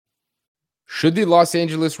Should the Los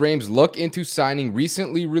Angeles Rams look into signing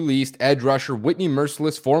recently released edge rusher Whitney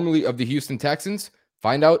Mercilus, formerly of the Houston Texans?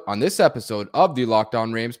 Find out on this episode of the Locked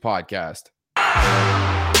On Rams podcast.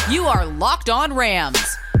 You are Locked On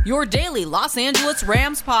Rams, your daily Los Angeles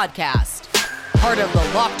Rams podcast. Part of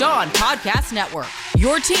the Locked On Podcast Network,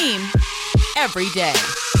 your team every day.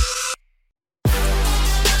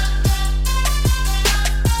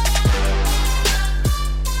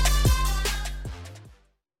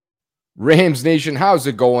 Rams Nation, how's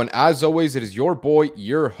it going? As always, it is your boy,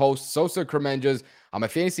 your host, Sosa Kremenjas. I'm a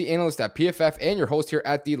fantasy analyst at PFF and your host here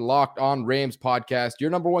at the Locked On Rams podcast,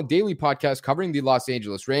 your number one daily podcast covering the Los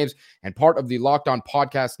Angeles Rams and part of the Locked On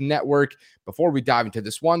Podcast Network. Before we dive into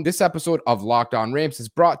this episode of Locked On Rams is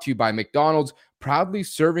brought to you by McDonald's, proudly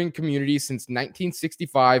serving communities since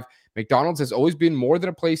 1965. McDonald's has always been more than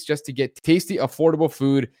a place just to get tasty, affordable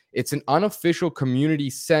food. It's an unofficial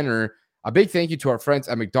community center. A big thank you to our friends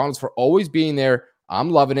at McDonald's for always being there.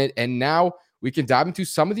 I'm loving it. And now we can dive into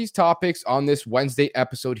some of these topics on this Wednesday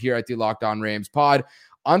episode here at the Locked On Rams pod.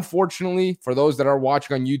 Unfortunately, for those that are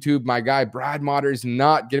watching on YouTube, my guy Brad Motter is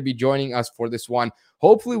not going to be joining us for this one.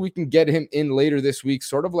 Hopefully we can get him in later this week,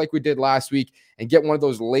 sort of like we did last week, and get one of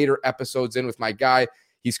those later episodes in with my guy.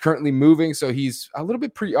 He's currently moving, so he's a little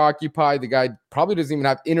bit preoccupied. The guy probably doesn't even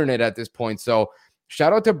have internet at this point, so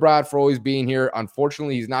shout out to Brad for always being here.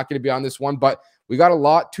 Unfortunately, he's not going to be on this one, but we got a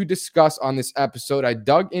lot to discuss on this episode. I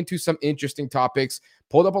dug into some interesting topics,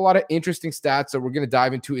 pulled up a lot of interesting stats that we're going to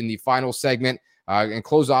dive into in the final segment and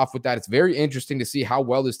close off with that. It's very interesting to see how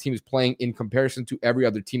well this team is playing in comparison to every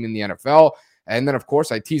other team in the NFL. And then, of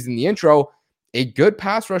course, I teased in the intro, a good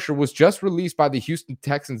pass rusher was just released by the Houston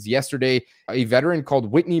Texans yesterday, a veteran called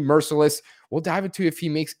Whitney Mercilus. We'll dive into if he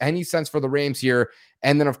makes any sense for the Rams here.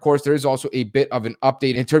 And then, of course, there is also a bit of an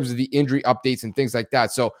update in terms of the injury updates and things like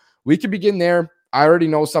that. So we can begin there. I already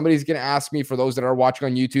know somebody's going to ask me, for those that are watching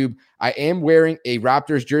on YouTube, I am wearing a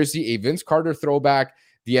Raptors jersey, a Vince Carter throwback.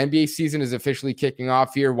 The NBA season is officially kicking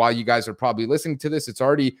off here while you guys are probably listening to this. It's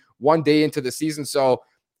already one day into the season. So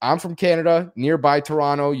I'm from Canada, nearby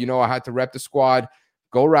Toronto. You know, I had to rep the squad.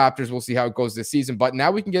 Go Raptors. We'll see how it goes this season. But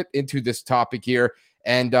now we can get into this topic here.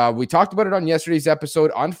 And we talked about it on yesterday's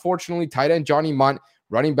episode. Unfortunately, tight end Johnny Munt,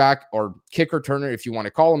 running back or kick returner, if you want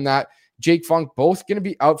to call him that, Jake Funk, both going to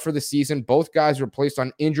be out for the season. Both guys were placed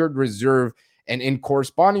on injured reserve. And in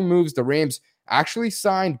corresponding moves, the Rams actually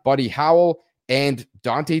signed Buddy Howell and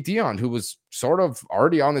Dante Dion, who was sort of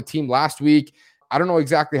already on the team last week. I don't know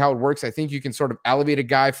exactly how it works. I think you can sort of elevate a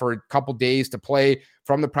guy for a couple days to play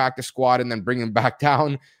from the practice squad and then bring him back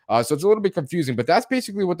down. So it's a little bit confusing, but that's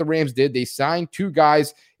basically what the Rams did. They signed two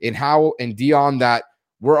guys in Howell and Dion that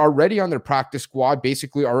were already on their practice squad,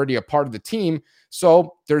 basically already a part of the team.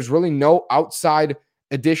 So there's really no outside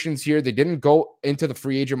additions here. They didn't go into the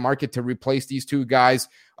free agent market to replace these two guys.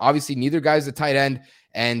 Obviously, neither guy is a tight end.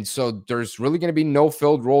 And so there's really going to be no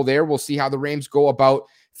filled role there. We'll see how the Rams go about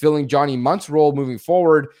filling Johnny Munt's role moving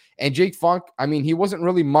forward. And Jake Funk, I mean, he wasn't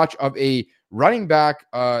really much of a running back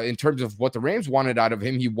in terms of what the Rams wanted out of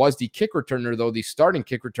him. He was the kick returner, though, the starting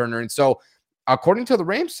kick returner. And so according to the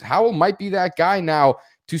Rams, Howell might be that guy now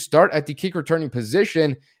to start at the kick returning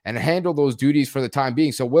position and handle those duties for the time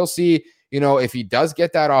being. So we'll see, if he does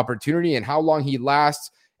get that opportunity and how long he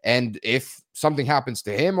lasts, and if something happens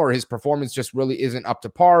to him or his performance just really isn't up to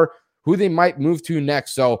par, who they might move to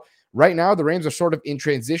next. So right now, the Rams are sort of in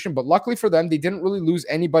transition, but luckily for them, they didn't really lose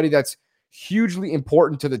anybody that's hugely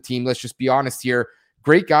important to the team. Let's just be honest here.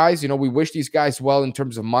 Great guys. We wish these guys well in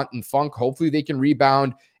terms of Munt and Funk. Hopefully they can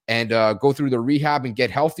rebound and go through the rehab and get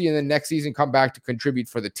healthy, and then next season come back to contribute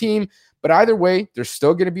for the team. But either way, they're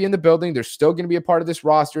still going to be in the building. They're still going to be a part of this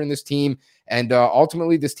roster and this team. And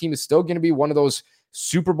ultimately, this team is still going to be one of those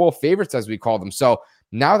Super Bowl favorites, as we call them. So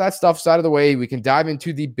now that stuff's out of the way, we can dive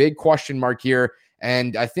into the big question mark here.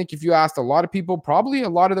 And I think if you asked a lot of people, probably a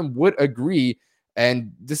lot of them would agree.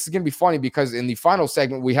 And this is going to be funny because in the final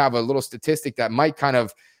segment, we have a little statistic that might kind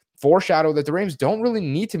of foreshadow that the Rams don't really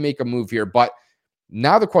need to make a move here. But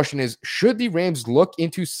now the question is, should the Rams look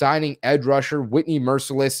into signing edge rusher Whitney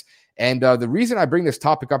Mercilus? And the reason I bring this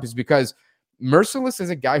topic up is because Mercilus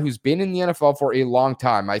is a guy who's been in the NFL for a long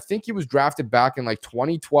time. I think he was drafted back in like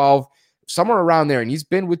 2012, somewhere around there. And he's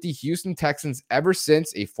been with the Houston Texans ever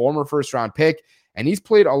since, a former first-round pick. And he's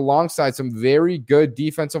played alongside some very good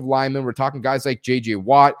defensive linemen. We're talking guys like J.J.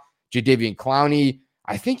 Watt, Jadeveon Clowney.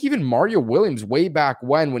 I think even Mario Williams way back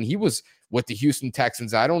when he was with the Houston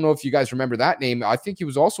Texans. I don't know if you guys remember that name. I think he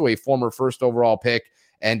was also a former first overall pick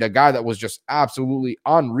and a guy that was just absolutely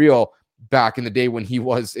unreal back in the day when he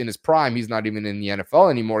was in his prime. He's not even in the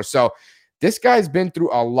NFL anymore. So this guy's been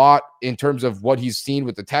through a lot in terms of what he's seen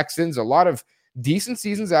with the Texans, a lot of decent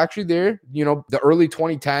seasons actually there. The early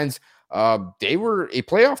 2010s, they were a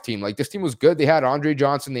playoff team. Like, this team was good. They had Andre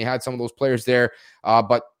Johnson. They had some of those players there.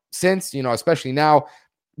 But since, especially now,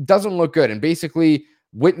 doesn't look good. And basically,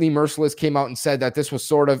 Whitney Mercilus came out and said that this was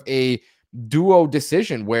sort of a duo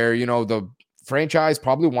decision where, the franchise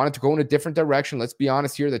probably wanted to go in a different direction. Let's be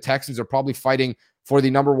honest here. The Texans are probably fighting for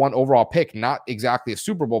the number 1 overall pick, not exactly a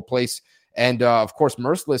Super Bowl place. And of course,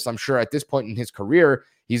 Mercilus, I'm sure at this point in his career,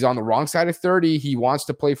 he's on the wrong side of 30. He wants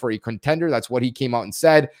to play for a contender. That's what he came out and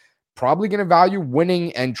said. Probably going to value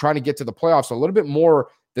winning and trying to get to the playoffs a little bit more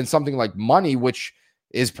than something like money, which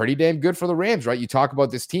is pretty damn good for the Rams, right? You talk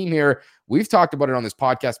about this team here. We've talked about it on this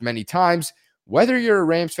podcast many times. Whether you're a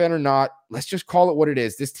Rams fan or not, let's just call it what it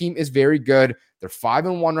is. This team is very good. They're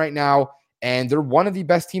 5-1 right now, and they're one of the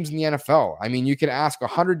best teams in the NFL. I mean, you can ask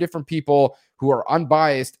 100 different people who are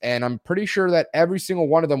unbiased, and I'm pretty sure that every single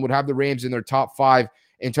one of them would have the Rams in their top 5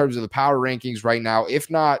 in terms of the power rankings right now, if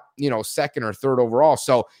not, second or third overall.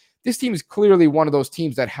 So this team is clearly one of those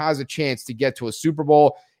teams that has a chance to get to a Super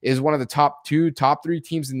Bowl, is one of the top 2, top 3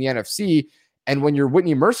 teams in the NFC. And when you're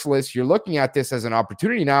Whitney Mercilus, you're looking at this as an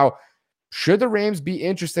opportunity now. Should the Rams be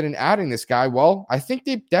interested in adding this guy? Well, I think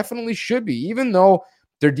they definitely should be, even though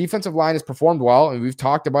their defensive line has performed well, and we've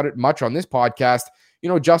talked about it much on this podcast.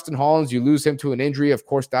 Justin Hollins, you lose him to an injury. Of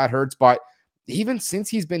course, that hurts. But even since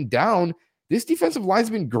he's been down, this defensive line's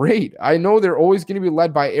been great. I know they're always going to be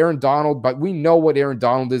led by Aaron Donald, but we know what Aaron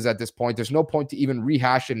Donald is at this point. There's no point to even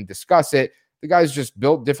rehash it and discuss it. The guy's just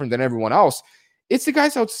built different than everyone else. It's the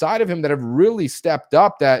guys outside of him that have really stepped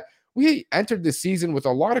up, that we entered the season with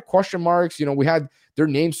a lot of question marks. We had their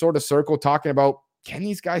names sort of circled, talking about, can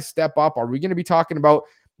these guys step up? Are we going to be talking about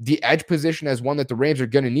the edge position as one that the Rams are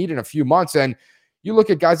going to need in a few months? And you look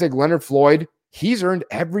at guys like Leonard Floyd, he's earned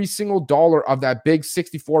every single dollar of that big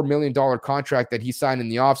 $64 million contract that he signed in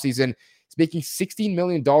the offseason. He's making $16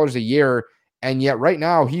 million a year. And yet right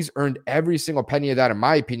now he's earned every single penny of that, in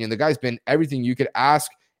my opinion. The guy's been everything you could ask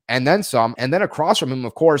and then some. And then across from him,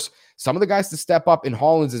 of course, some of the guys to step up in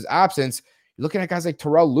Hollins' absence, you're looking at guys like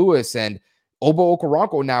Terrell Lewis and Obo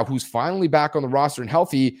Okoronkwo now, who's finally back on the roster and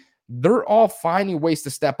healthy. They're all finding ways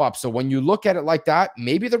to step up. So when you look at it like that,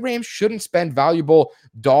 maybe the Rams shouldn't spend valuable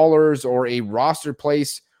dollars or a roster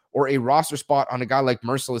place or a roster spot on a guy like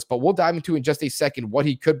Mercilus. But we'll dive into in just a second what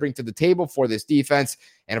he could bring to the table for this defense.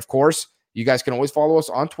 And of course, you guys can always follow us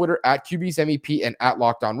on Twitter at QBsMEP and at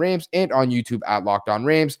Locked On Rams, and on YouTube at Locked On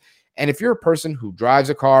Rams. And if you're a person who drives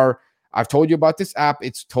a car, I've told you about this app.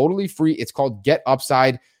 It's totally free. It's called Get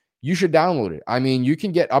Upside. You should download it. I mean, you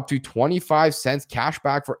can get up to 25 cents cash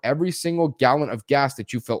back for every single gallon of gas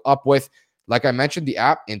that you fill up with. Like I mentioned, the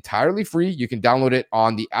app entirely free. You can download it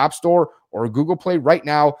on the App Store or Google Play right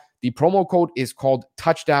now. The promo code is called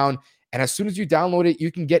Touchdown. And as soon as you download it,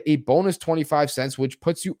 you can get a bonus 25 cents, which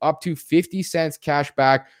puts you up to 50 cents cash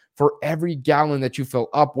back for every gallon that you fill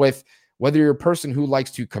up with. Whether you're a person who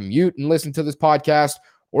likes to commute and listen to this podcast,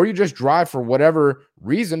 or you just drive for whatever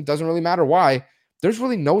reason, doesn't really matter why, there's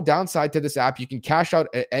really no downside to this app. You can cash out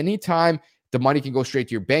at any time. The money can go straight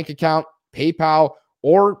to your bank account, PayPal,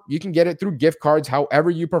 or you can get it through gift cards,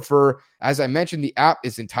 however you prefer. As I mentioned, the app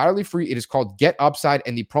is entirely free. It is called Get Upside,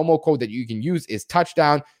 and the promo code that you can use is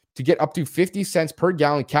Touchdown to get up to 50 cents per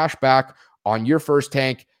gallon cash back on your first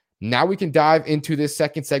tank. Now we can dive into this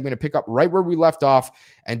second segment and pick up right where we left off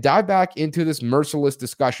and dive back into this Mercilus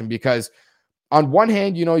discussion, because on one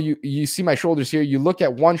hand, you see my shoulders here. You look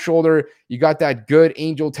at one shoulder, you got that good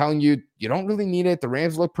angel telling you don't really need it. The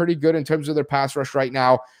Rams look pretty good in terms of their pass rush right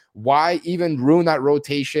now. Why even ruin that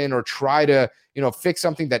rotation or try to, fix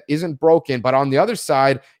something that isn't broken? But on the other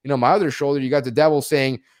side, my other shoulder, you got the devil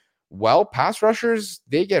saying, well, pass rushers,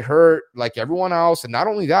 they get hurt like everyone else. And not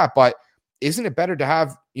only that, but isn't it better to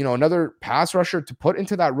have, another pass rusher to put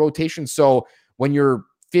into that rotation? So when you're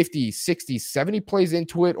 50, 60, 70 plays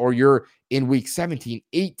into it, or you're in week 17,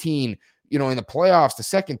 18, in the playoffs, the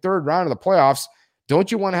second, third round of the playoffs, don't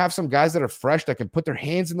you want to have some guys that are fresh, that can put their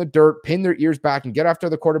hands in the dirt, pin their ears back, and get after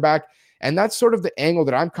the quarterback? And that's sort of the angle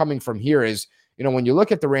that I'm coming from here is, when you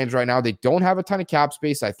look at the Rams right now, they don't have a ton of cap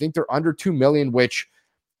space. I think they're under $2 million, which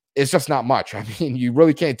is just not much. I mean, you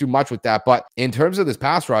really can't do much with that. But in terms of this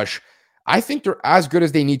pass rush, I think they're as good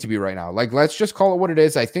as they need to be right now. Like, let's just call it what it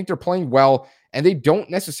is. I think they're playing well, and they don't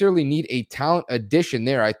necessarily need a talent addition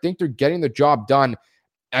there. I think they're getting the job done,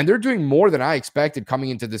 and they're doing more than I expected coming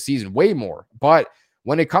into the season, way more. But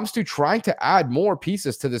when it comes to trying to add more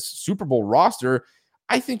pieces to this Super Bowl roster,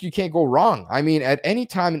 I think you can't go wrong. I mean, at any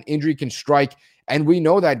time, an injury can strike, and we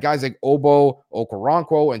know that guys like Obo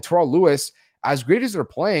Okoronkwo and Terrell Lewis, as great as they're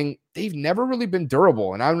playing, they've never really been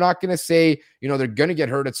durable. And I'm not going to say, they're going to get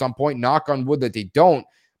hurt at some point, knock on wood that they don't,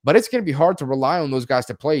 but it's going to be hard to rely on those guys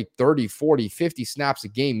to play 30, 40, 50 snaps a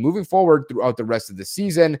game moving forward throughout the rest of the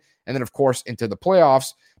season. And then, of course, into the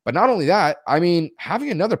playoffs. But not only that,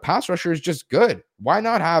 having another pass rusher is just good. Why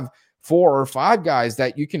not have 4 or 5 guys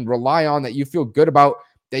that you can rely on, that you feel good about,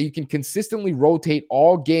 that you can consistently rotate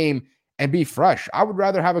all game and be fresh? I would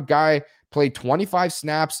rather have a guy play 25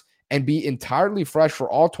 snaps and be entirely fresh for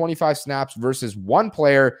all 25 snaps versus one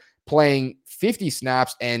player playing 50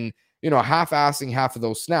 snaps and, half-assing half of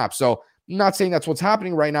those snaps. So I'm not saying that's what's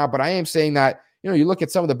happening right now, but I am saying that, you look at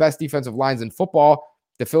some of the best defensive lines in football,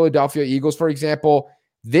 the Philadelphia Eagles, for example,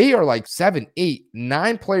 they are like 7, 8,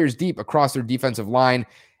 9 players deep across their defensive line,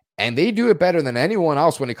 and they do it better than anyone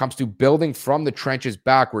else when it comes to building from the trenches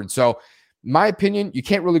backwards. So my opinion, you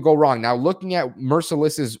can't really go wrong. Now, looking at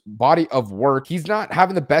Mercilus's body of work, he's not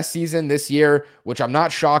having the best season this year, which I'm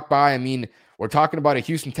not shocked by. We're talking about a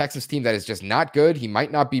Houston Texans team that is just not good. He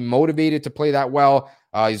might not be motivated to play that well.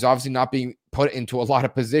 He's obviously not being put into a lot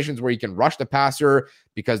of positions where he can rush the passer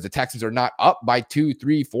because the Texans are not up by 2,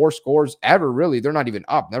 3, 4 scores ever, really. They're not even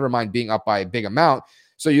up, never mind being up by a big amount.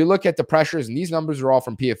 So you look at the pressures, and these numbers are all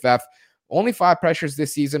from PFF. Only 5 pressures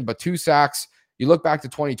this season, but 2 sacks. You look back to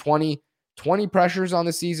 2020, 20 pressures on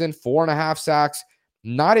the season, 4.5 sacks.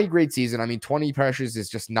 Not a great season. 20 pressures is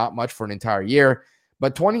just not much for an entire year.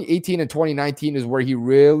 But 2018 and 2019 is where he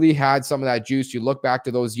really had some of that juice. You look back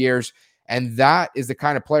to those years, and that is the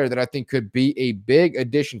kind of player that I think could be a big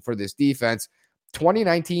addition for this defense.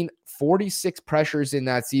 2019, 46 pressures in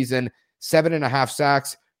that season, 7.5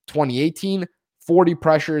 sacks. 2018, 40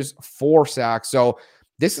 pressures, 4 sacks. So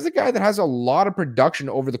this is a guy that has a lot of production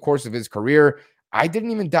over the course of his career. I didn't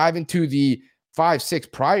even dive into the 5, 6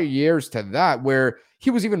 prior years to that, where he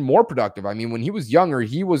was even more productive. When he was younger,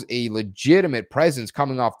 he was a legitimate presence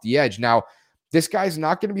coming off the edge. Now, this guy's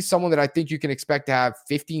not going to be someone that I think you can expect to have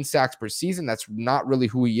 15 sacks per season. That's not really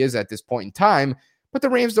who he is at this point in time. But the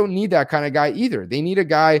Rams don't need that kind of guy either. They need a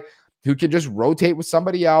guy who can just rotate with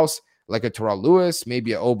somebody else, like a Terrell Lewis,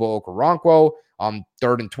 maybe a Obo Okoronkwo on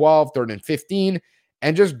 3rd and 12, 3rd and 15,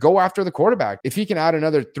 and just go after the quarterback. If he can add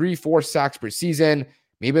another 3, 4 sacks per season,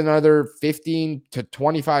 maybe another 15 to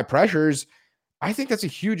 25 pressures, I think that's a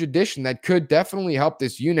huge addition that could definitely help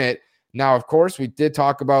this unit. Now, of course, we did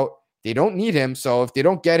talk about they don't need him. So if they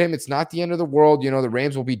don't get him, it's not the end of the world. The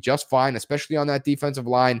Rams will be just fine, especially on that defensive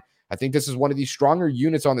line. I think this is one of the stronger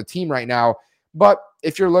units on the team right now. But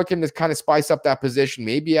if you're looking to kind of spice up that position,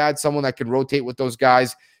 maybe add someone that can rotate with those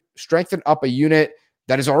guys, strengthen up a unit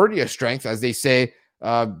that is already a strength, as they say,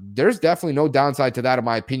 there's definitely no downside to that, in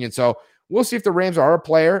my opinion. So we'll see if the Rams are a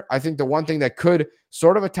player. I think the one thing that could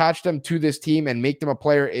sort of attach them to this team and make them a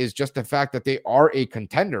player is just the fact that they are a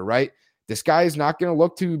contender, right? This guy is not going to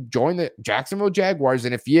look to join the Jacksonville Jaguars.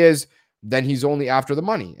 And if he is, then he's only after the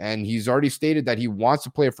money. And he's already stated that he wants to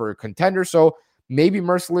play for a contender. So maybe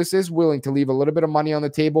Mercilus is willing to leave a little bit of money on the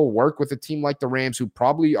table, work with a team like the Rams, who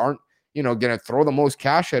probably aren't, going to throw the most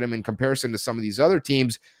cash at him in comparison to some of these other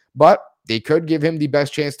teams. But they could give him the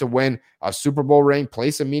best chance to win a Super Bowl ring,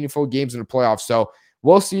 play some meaningful games in the playoffs. So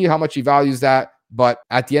we'll see how much he values that. But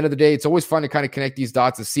at the end of the day, it's always fun to kind of connect these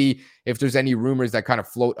dots to see if there's any rumors that kind of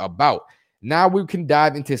float about. Now we can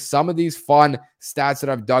dive into some of these fun stats that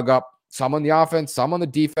I've dug up, some on the offense, some on the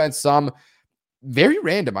defense, some very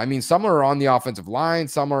random. Some are on the offensive line,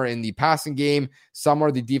 some are in the passing game, some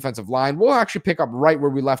are the defensive line. We'll actually pick up right where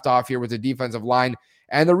we left off here with the defensive line.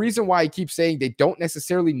 And the reason why I keep saying they don't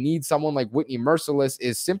necessarily need someone like Whitney Mercilus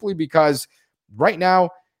is simply because right now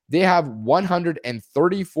they have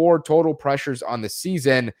 134 total pressures on the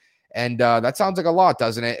season. And that sounds like a lot,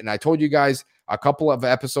 doesn't it? And I told you guys a couple of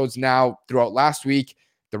episodes now throughout last week,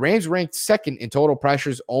 the Rams ranked 2nd in total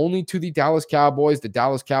pressures only to the Dallas Cowboys. The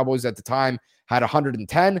Dallas Cowboys at the time had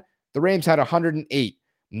 110. The Rams had 108.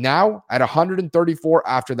 Now at 134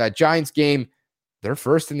 after that Giants game, they're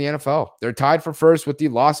 1st in the NFL. They're tied for 1st with the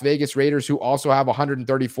Las Vegas Raiders, who also have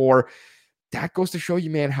 134. That goes to show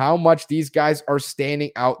you, man, how much these guys are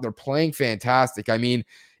standing out. They're playing fantastic.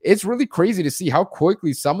 It's really crazy to see how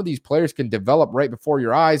quickly some of these players can develop right before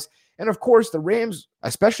your eyes. And of course, the Rams,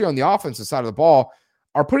 especially on the offensive side of the ball,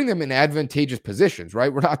 are putting them in advantageous positions,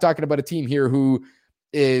 right? We're not talking about a team here who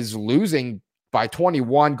is losing by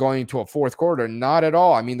 21 going into a 4th quarter. Not at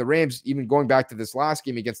all. The Rams, even going back to this last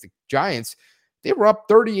game against the Giants, they were up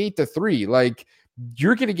 38-3. Like,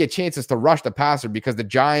 you're going to get chances to rush the passer because the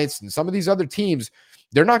Giants and some of these other teams,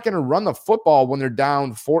 they're not going to run the football when they're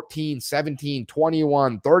down 14, 17,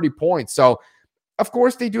 21, 30 points. So, of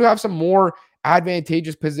course, they do have some more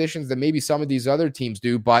advantageous positions than maybe some of these other teams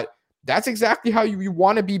do, but that's exactly how you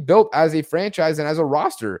want to be built as a franchise and as a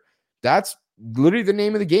roster. That's literally the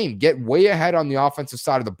name of the game. Get way ahead on the offensive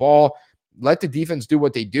side of the ball. Let the defense do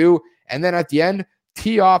what they do. And then at the end,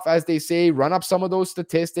 tee off, as they say, run up some of those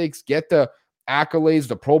statistics, get the accolades,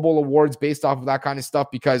 the Pro Bowl awards based off of that kind of stuff.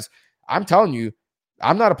 Because I'm telling you,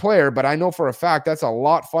 I'm not a player, but I know for a fact that's a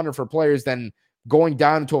lot funner for players than going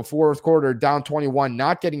down into a fourth quarter, down 21,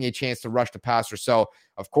 not getting a chance to rush the passer. So,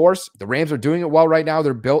 of course, the Rams are doing it well right now.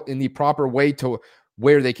 They're built in the proper way to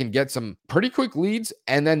where they can get some pretty quick leads.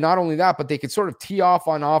 And then not only that, but they can sort of tee off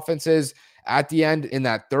on offenses at the end in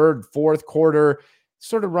that third, fourth quarter,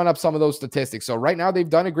 sort of run up some of those statistics. So right now they've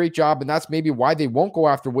done a great job, and that's maybe why they won't go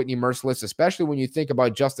after Whitney Mercilus, especially when you think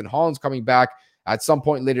about Justin Hollins coming back at some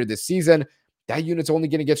point later this season. That unit's only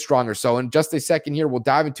going to get stronger. So in just a second here, we'll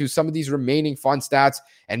dive into some of these remaining fun stats,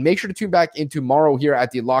 and make sure to tune back in tomorrow here at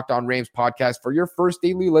the Locked On Rams podcast for your first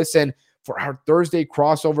daily listen for our Thursday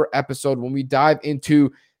crossover episode when we dive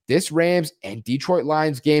into this Rams and Detroit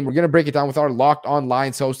Lions game. We're going to break it down with our Locked On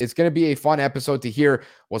Lions host. It's going to be a fun episode to hear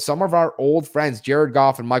what some of our old friends, Jared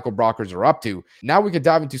Goff and Michael Brockers, are up to. Now we could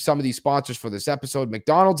dive into some of these sponsors for this episode.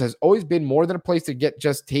 McDonald's has always been more than a place to get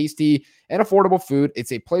just tasty and affordable food.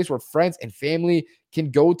 It's a place where friends and family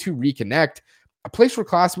can go to reconnect. A place where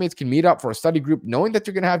classmates can meet up for a study group, knowing that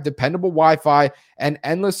you're going to have dependable Wi-Fi and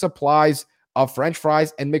endless supplies of French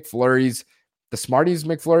fries and McFlurries. The Smarties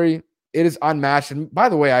McFlurry, it is unmatched. And by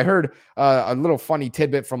the way, I heard a little funny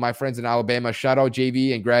tidbit from my friends in Alabama. Shout out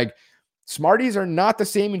JV and Greg. Smarties are not the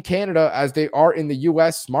same in Canada as they are in the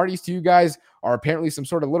US. Smarties to you guys are apparently some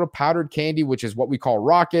sort of little powdered candy, which is what we call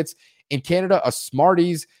Rockets. In Canada, a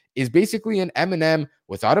Smarties is basically an M&M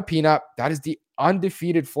without a peanut. That is the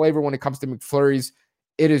undefeated flavor when it comes to McFlurries.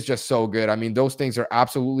 It is just so good. I mean, those things are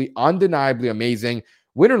absolutely undeniably amazing.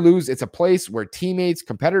 Win or lose, it's a place where teammates,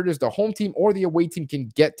 competitors, the home team, or the away team can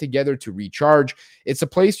get together to recharge. It's a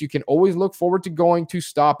place you can always look forward to going to,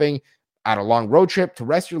 stopping at a long road trip to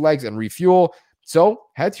rest your legs and refuel. So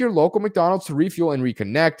head to your local McDonald's to refuel and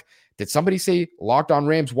reconnect. Did somebody say Locked On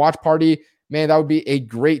Rams watch party? Man, that would be a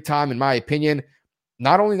great time in my opinion.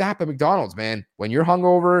 Not only that, but McDonald's, man, when you're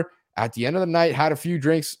hungover at the end of the night, had a few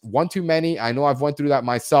drinks, one too many. I know I've went through that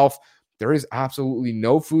myself. There is absolutely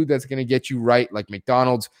no food that's going to get you right like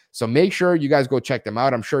McDonald's. So make sure you guys go check them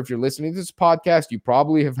out. I'm sure if you're listening to this podcast, you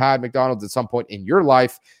probably have had McDonald's at some point in your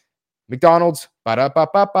life. McDonald's,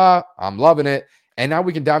 ba-da-ba-ba-ba. I'm loving it. And now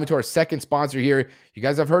we can dive into our second sponsor here. You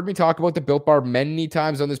guys have heard me talk about the Built Bar many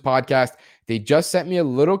times on this podcast. They just sent me a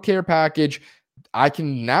little care package. I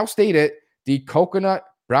can now state it. The coconut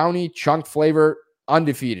brownie chunk flavor,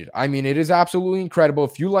 undefeated. I mean, it is absolutely incredible.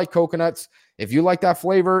 If you like coconuts, if you like that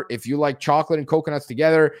flavor, if you like chocolate and coconuts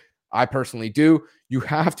together, I personally do. You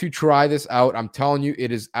have to try this out. I'm telling you,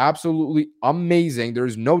 it is absolutely amazing.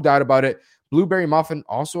 There's no doubt about it. Blueberry muffin,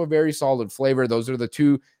 also a very solid flavor. Those are the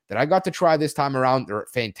two that I got to try this time around. They're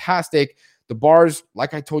fantastic. The bars,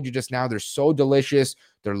 like I told you just now, they're so delicious.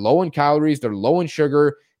 They're low in calories. They're low in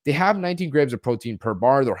sugar. They have 19 grams of protein per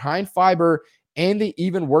bar. They're high in fiber, and they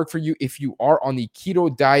even work for you if you are on the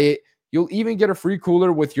keto diet. You'll even get a free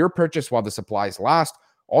cooler with your purchase while the supplies last.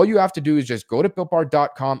 All you have to do is just go to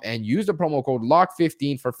BuiltBar.com and use the promo code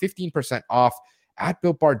LOCK15 for 15% off at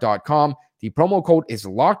BuiltBar.com. The promo code is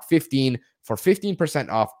LOCK15 for 15%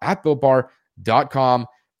 off at BuiltBar.com.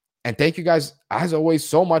 And thank you guys, as always,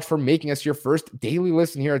 so much for making us your first daily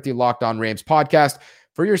listen here at the Locked On Rams podcast.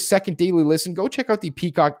 For your second daily listen, go check out the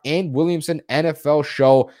Peacock and Williamson NFL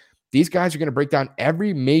show. These guys are going to break down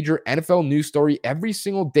every major NFL news story every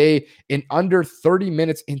single day in under 30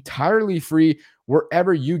 minutes, entirely free,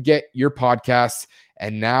 wherever you get your podcasts.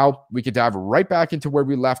 And now we could dive right back into where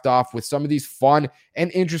we left off with some of these fun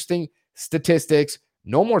and interesting statistics.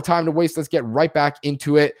 No more time to waste. Let's get right back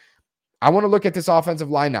into it. I want to look at this offensive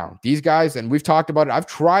line now. These guys, and we've talked about it, I've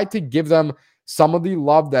tried to give them some of the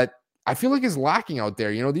love that I feel like is lacking out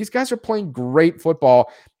there. You know, these guys are playing great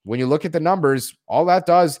football. When you look at the numbers, all that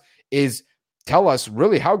does is tell us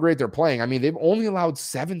really how great they're playing. I mean, they've only allowed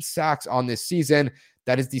 7 sacks on this season.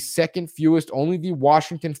 That is the second fewest. Only the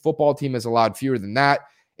Washington football team has allowed fewer than that.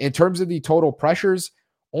 In terms of the total pressures,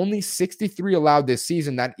 only 63 allowed this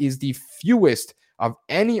season. That is the fewest of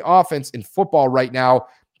any offense in football right now.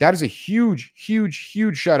 That is a huge, huge,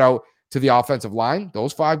 huge shout out to the offensive line.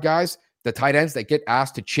 Those 5 guys, the tight ends that get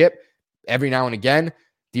asked to chip every now and again,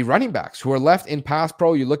 the running backs who are left in pass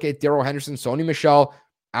pro. You look at Darrell Henderson, Sony Michel,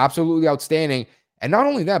 absolutely outstanding. And not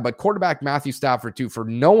only that, but quarterback Matthew Stafford too, for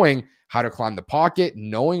knowing how to climb the pocket,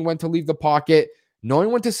 knowing when to leave the pocket,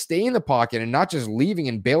 knowing when to stay in the pocket and not just leaving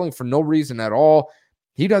and bailing for no reason at all.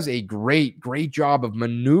 he does a great job of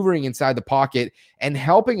maneuvering inside the pocket and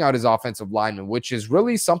helping out his offensive linemen, which is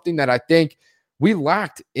really something that I think we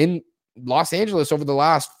lacked in Los Angeles over the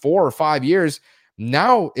last 4 or 5 years.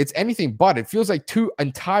 Now it's anything but. It feels like two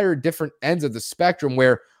entire different ends of the spectrum,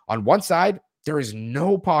 where on one side, there is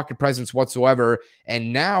no pocket presence whatsoever.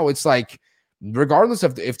 And now it's like, regardless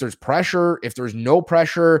of if there's pressure, if there's no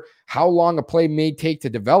pressure, how long a play may take to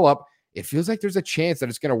develop, it feels like there's a chance that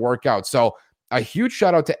it's going to work out. So a huge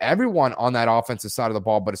shout out to everyone on that offensive side of the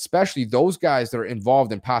ball, but especially those guys that are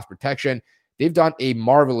involved in pass protection. They've done a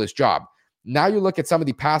marvelous job. Now you look at some of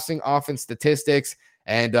the passing offense statistics,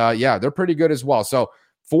 and they're pretty good as well. So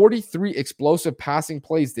 43 explosive passing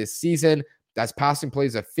plays this season. That's passing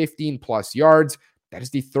plays of 15 plus yards. That is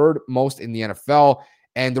the third most in the NFL.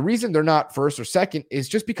 And the reason they're not first or second is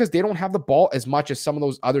just because they don't have the ball as much as some of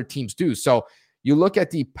those other teams do. So you look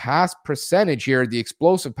at the pass percentage here, the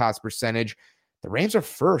explosive pass percentage, the Rams are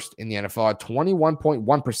first in the NFL at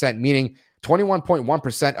 21.1%, meaning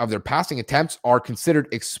 21.1% of their passing attempts are considered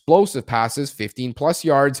explosive passes, 15 plus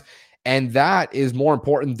yards. And that is more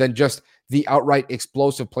important than just the outright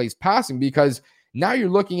explosive plays passing, because now you're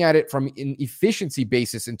looking at it from an efficiency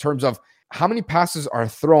basis in terms of how many passes are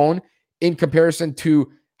thrown in comparison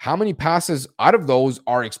to how many passes out of those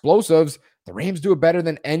are explosives. The Rams do it better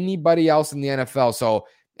than anybody else in the NFL. So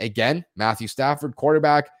again, Matthew Stafford,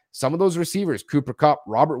 quarterback, some of those receivers, Cooper Kupp,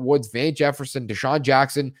 Robert Woods, Van Jefferson, Deshaun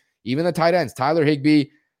Jackson, even the tight ends, Tyler Higbee,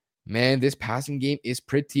 man, this passing game is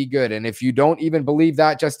pretty good. And if you don't even believe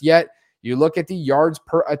that just yet, you look at the yards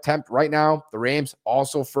per attempt right now. The Rams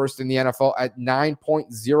also first in the NFL at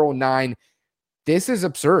 9.09. This is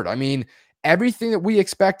absurd. I mean, everything that we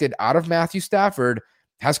expected out of Matthew Stafford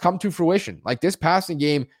has come to fruition. Like this passing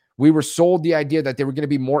game, we were sold the idea that they were going to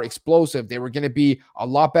be more explosive. They were going to be a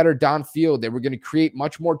lot better downfield. They were going to create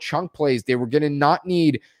much more chunk plays. They were going to not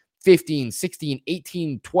need 15, 16,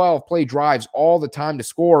 18, 12 play drives all the time to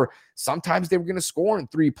score. Sometimes they were going to score in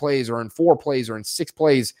 3 plays or in 4 plays or in 6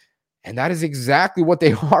 plays. And that is exactly what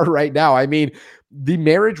they are right now. I mean, the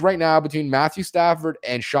marriage right now between Matthew Stafford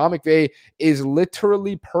and Sean McVay is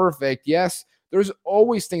literally perfect. Yes, there's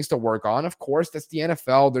always things to work on. Of course, that's the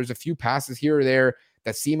NFL. There's a few passes here or there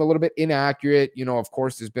that seem a little bit inaccurate. You know, of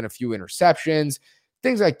course, there's been a few interceptions,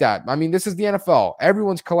 things like that. I mean, this is the NFL.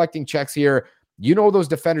 Everyone's collecting checks here. You know, those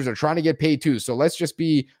defenders are trying to get paid too. So let's just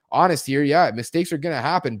be honest here. Yeah, mistakes are going to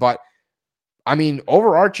happen. But I mean,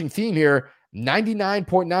 overarching theme here,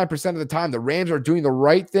 99.9% of the time, the Rams are doing the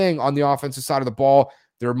right thing on the offensive side of the ball.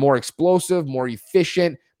 They're more explosive, more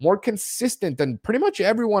efficient, more consistent than pretty much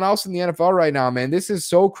everyone else in the NFL right now, man. This is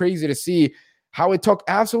so crazy to see how it took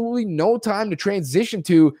absolutely no time to transition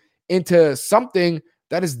into something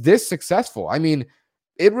that is this successful. I mean,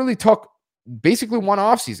 it really took basically one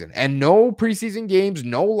offseason and no preseason games,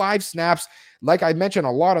 no live snaps. Like I mentioned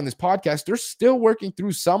a lot on this podcast, they're still working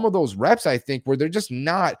through some of those reps, I think, where they're just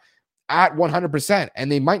not at 100%,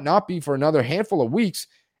 and they might not be for another handful of weeks.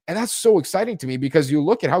 And that's so exciting to me, because you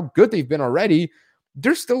look at how good they've been already.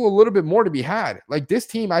 There's still a little bit more to be had. Like this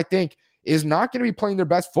team, I think, is not going to be playing their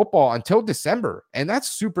best football until December. And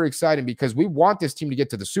that's super exciting, because we want this team to get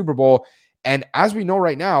to the Super Bowl. And as we know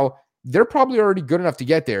right now, they're probably already good enough to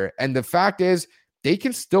get there. And the fact is, they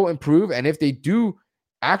can still improve. And if they do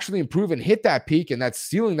actually improve and hit that peak and that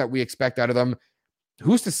ceiling that we expect out of them,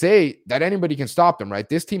 who's to say that anybody can stop them, right?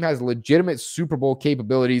 This team has legitimate Super Bowl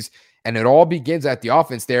capabilities, and it all begins at the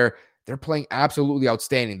offense there. They're playing absolutely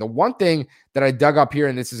outstanding. The one thing that I dug up here,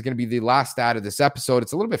 and this is going to be the last stat of this episode,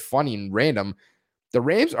 it's a little bit funny and random. The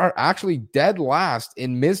Rams are actually dead last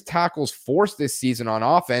in missed tackles forced this season on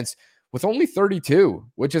offense with only 32,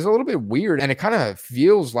 which is a little bit weird. And it kind of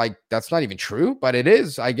feels like that's not even true, but it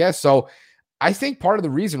is, I guess. So I think part of the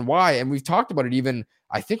reason why, and we've talked about it even,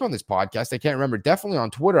 I think on this podcast, I can't remember, definitely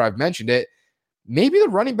on Twitter, I've mentioned it. Maybe the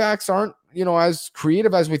running backs aren't, as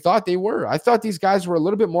creative as we thought they were. I thought these guys were a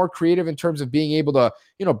little bit more creative in terms of being able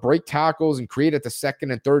to, break tackles and create at the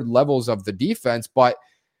second and third levels of the defense. But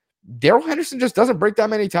Darrell Henderson just doesn't break that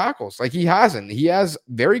many tackles. Like he hasn't. He has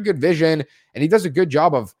very good vision, and he does a good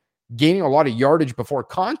job of gaining a lot of yardage before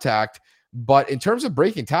contact. But in terms of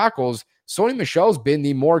breaking tackles, Sony Michel's been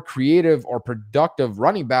the more creative or productive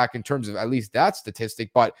running back in terms of at least that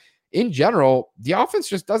statistic. But in general, the offense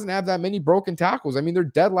just doesn't have that many broken tackles. I mean, they're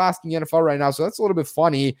dead last in the NFL right now. So that's a little bit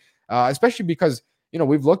funny, especially because,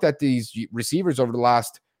 we've looked at these receivers over the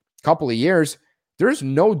last couple of years. There's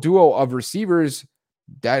no duo of receivers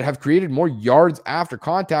that have created more yards after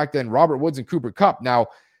contact than Robert Woods and Cooper Kupp. Now,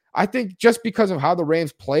 I think just because of how the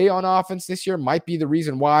Rams play on offense this year might be the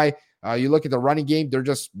reason why. You look at the running game, they're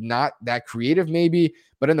just not that creative maybe.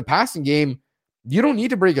 But in the passing game, you don't need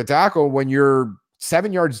to break a tackle when you're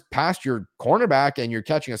 7 yards past your cornerback and you're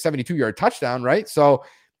catching a 72-yard touchdown, right? So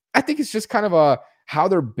I think it's just kind of how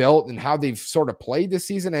they're built and how they've sort of played this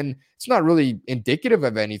season. And it's not really indicative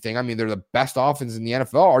of anything. I mean, they're the best offense in the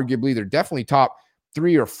NFL. Arguably, they're definitely top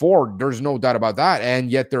 3 or 4. There's no doubt about that. And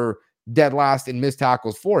yet they're dead last in missed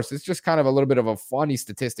tackles forced. It's just kind of a little bit of a funny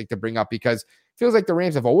statistic to bring up because it feels like the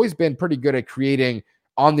Rams have always been pretty good at creating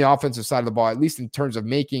on the offensive side of the ball, at least in terms of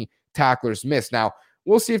making tacklers miss. Now,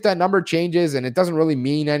 we'll see if that number changes, and it doesn't really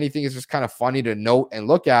mean anything. It's just kind of funny to note and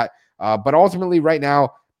look at. But ultimately, right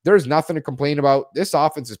now, there's nothing to complain about. This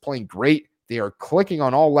offense is playing great. They are clicking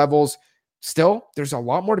on all levels. Still, there's a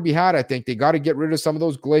lot more to be had. I think they got to get rid of some of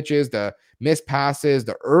those glitches, the missed passes,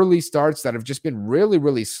 the early starts that have just been really,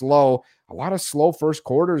 really slow. A lot of slow first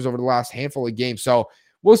quarters over the last handful of games. So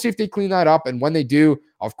we'll see if they clean that up. And when they do,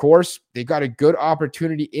 of course, they've got a good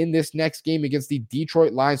opportunity in this next game against the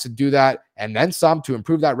Detroit Lions to do that and then some to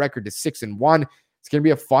improve that record to 6-1. It's going to be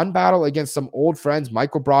a fun battle against some old friends,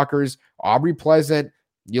 Michael Brockers, Aubrey Pleasant.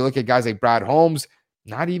 You look at guys like Brad Holmes,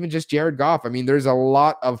 not even just Jared Goff. I mean, there's a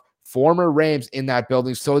lot of former Rams in that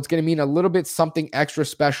building. So it's going to mean a little bit something extra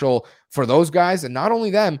special for those guys. And not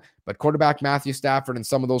only them, but quarterback Matthew Stafford and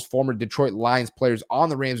some of those former Detroit Lions players on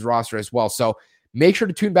the Rams roster as well. So make sure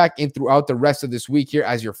to tune back in throughout the rest of this week here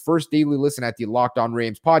as your first daily listen at the Locked On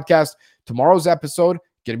Rams podcast. Tomorrow's episode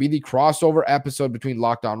going to be the crossover episode between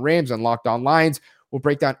Locked On Rams and Locked On Lions. We'll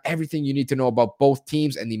break down everything you need to know about both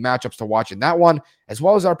teams and the matchups to watch in that one, as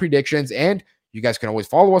well as our predictions. And you guys can always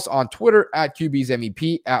follow us on Twitter at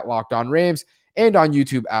QBsMEP, at Locked On Rams, and on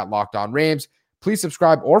YouTube at Locked On Rams. Please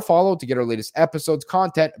subscribe or follow to get our latest episodes,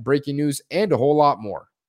 content, breaking news, and a whole lot more.